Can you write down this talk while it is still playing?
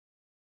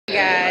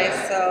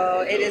Guys,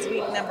 so it is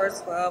week number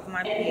 12 of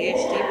my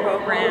PhD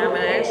program,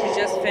 and I actually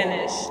just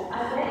finished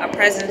a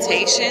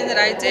presentation that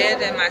I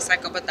did in my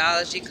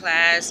psychopathology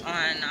class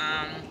on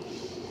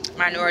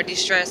minority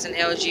stress and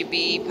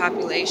LGBT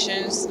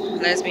populations,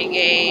 lesbian,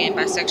 gay, and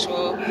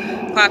bisexual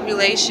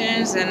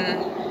populations, and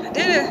I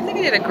think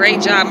I did a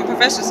great job. My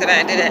professor said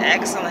I did an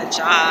excellent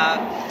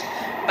job.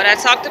 But I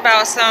talked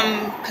about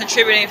some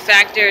contributing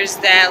factors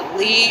that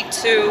lead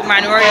to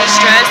minority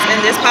stress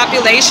in this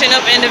population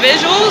of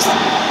individuals.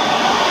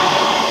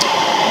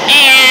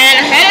 And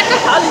I'm headed to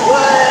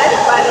Hollywood,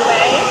 by the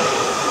way.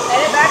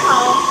 Headed back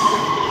home.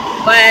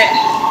 But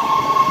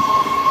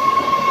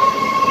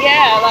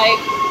yeah, like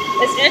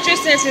it's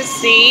interesting to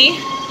see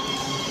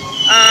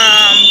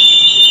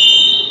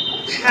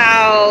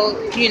how,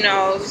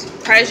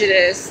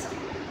 prejudice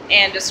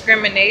and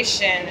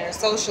discrimination and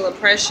social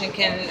oppression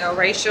can, not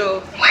racial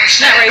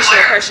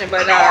oppression,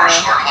 but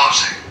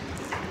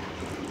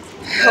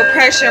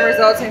oppression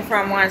resulting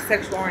from one's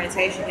sexual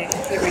orientation can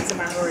contribute to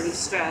minority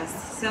stress,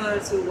 similar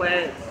to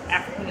what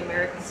African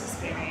Americans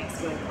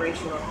experience with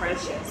racial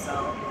oppression.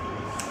 So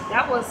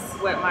that was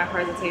what my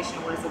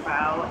presentation was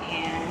about,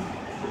 and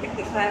I think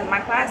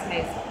my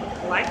classmates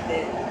liked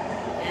it.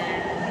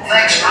 And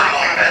thanks for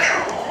going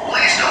Metro.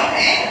 Please don't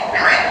eat,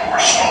 drink,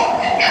 or smoke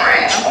in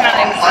trays I'm kind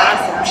of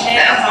exhausted. I'm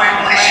heading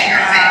home right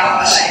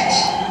now.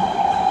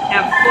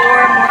 Have 4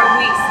 more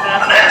weeks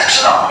left. The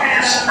next stop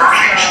is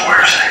Pershing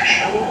Square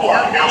Station. I will be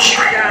updating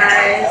you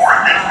guys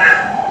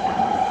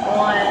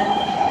on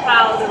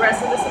how the rest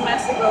of the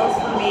semester goes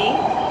for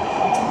me.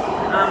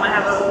 I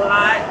have a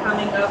lot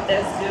coming up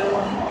that's due: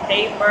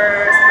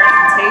 papers,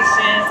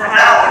 presentations. I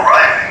have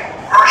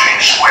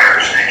Pershing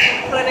Square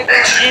Station. clinical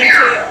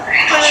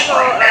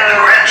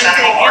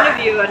intake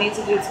interview I need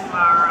to do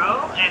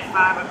tomorrow at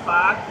 5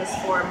 o'clock. It's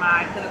for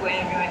my clinical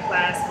interviewing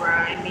class where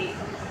I meet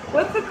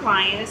with the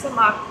client. It's a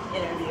mock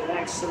interview,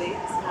 actually.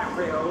 It's not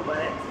real,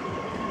 but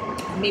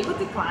I meet with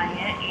the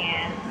client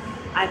and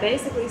I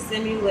basically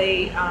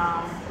simulate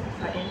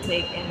an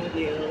intake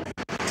interview.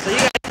 So you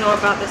guys know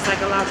about the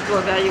psychological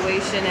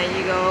evaluation that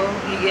you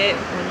get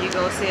when you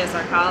go see a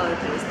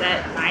psychologist,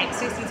 that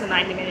 60 to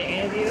 90 minute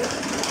interview.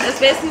 That's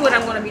basically what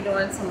I'm going to be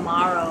doing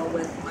tomorrow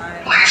with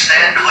my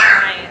client.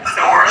 The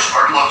doors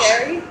are closed.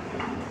 Very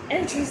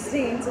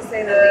interesting, to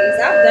say the least.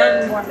 I've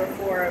done one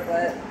before,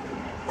 but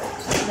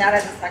not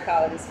as a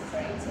psychologist in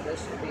training, so this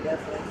should be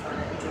definitely fun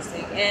and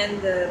interesting.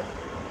 And the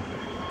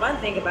fun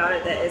thing about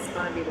it, that it's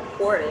going to be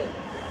recorded.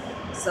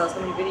 So it's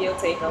going to be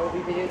videotaped. I will be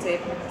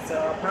videotaping, so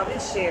I'll probably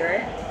share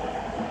it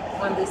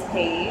on this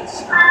page,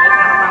 if not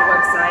on my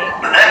website.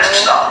 The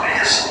next stop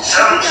is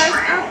 7th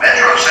Street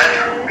Metro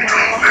Center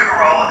between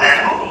Figueroa and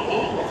Hope.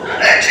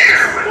 Connect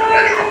here with the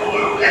Metro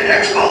Blue and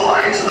Expo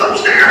lines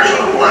upstairs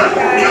on the left.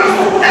 And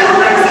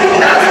remember to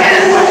tap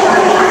again.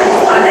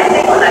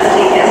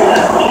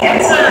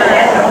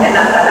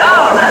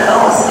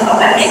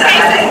 In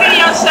case this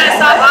video shuts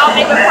off, I'll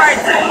make a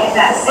part 2.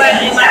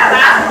 But in my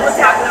class, we were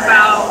talking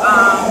about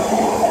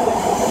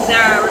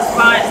their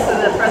response to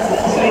the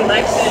presidential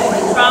election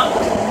with Trump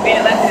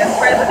being elected as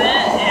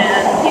president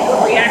and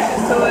people's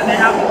reactions to it and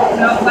how people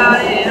felt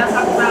about it. And I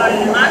talked about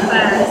it in my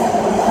class.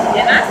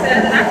 And I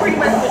said that I pretty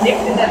much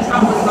predicted that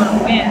Trump was going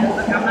to win.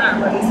 Like, I'm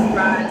not really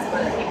surprised,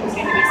 but people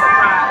seem to be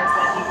surprised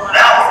that he won.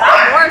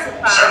 I'm more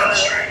surprised that people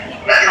considering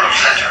that he won.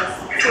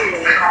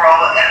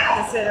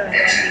 I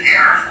mean,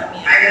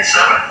 I just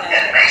think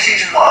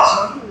that more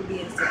people would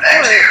be in support of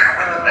white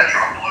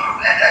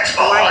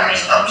men,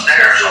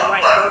 especially a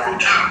white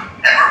wealthy man,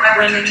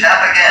 winning this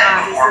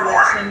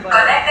election. But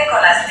Conecte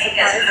con las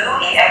líneas Blue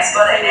y Expo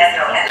de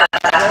Metro en la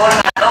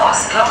plataforma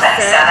 2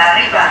 localizada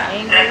arriba.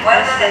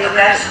 Recuerde de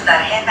tocar su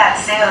tarjeta al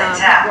CEO de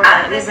chat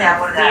antes de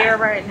abordar. Fear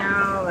right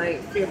now, like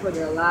fear for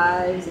their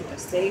lives and their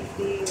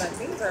safety. Like,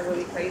 things are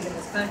really crazy in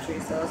this country,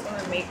 so it's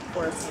going to make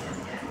for some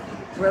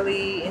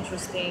really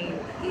interesting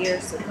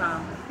years to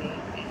come, I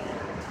think.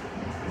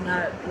 And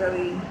not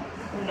really,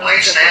 who knows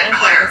what the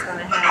impact it's going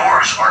to have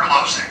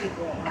on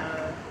people on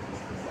a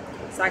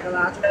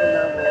psychological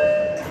level,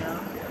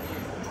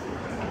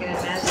 I can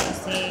imagine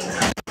seeing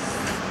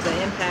the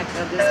impact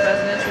of this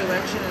presidential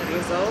election and the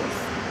results,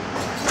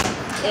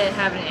 it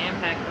having an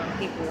impact on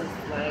people's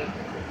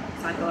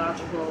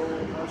psychological,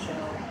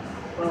 emotional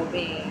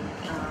well-being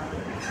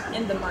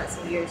in the months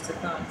and years to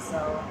come.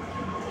 So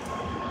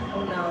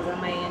who knows, I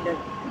may end up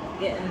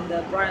getting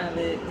the brunt of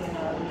it, in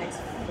the next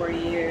 4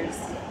 years.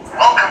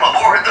 Welcome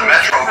aboard the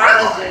Metro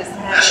Red Line.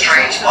 This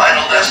train's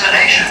final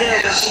destination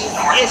is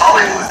North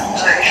Hollywood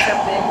Station.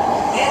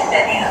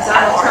 Bienvenidos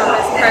a bordo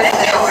del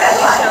Metro Red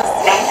Line.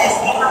 El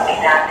destino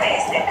final de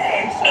este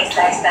tren es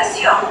la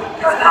estación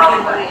North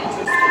Hollywood.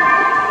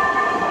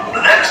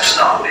 The next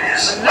stop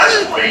is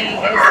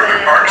Westlake MacArthur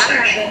Park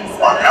Station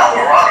on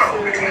Alvarado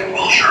between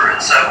Wilshire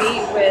and 7th.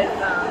 Meet with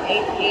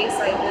APA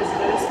site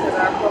visitors because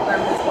our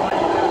program is going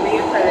through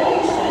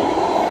reaccreditation.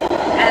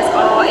 As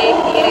all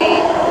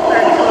APA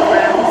credit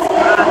programs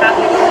have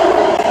to go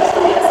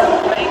through at some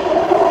point.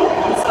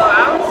 And so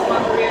I was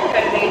going through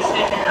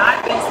reaccreditation, and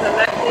I've been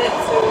selected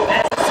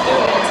as a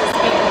student to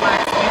speak on my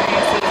experience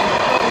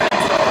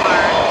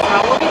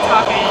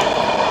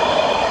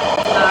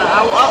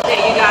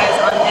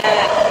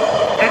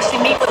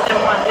meet with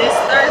them on this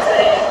Thursday.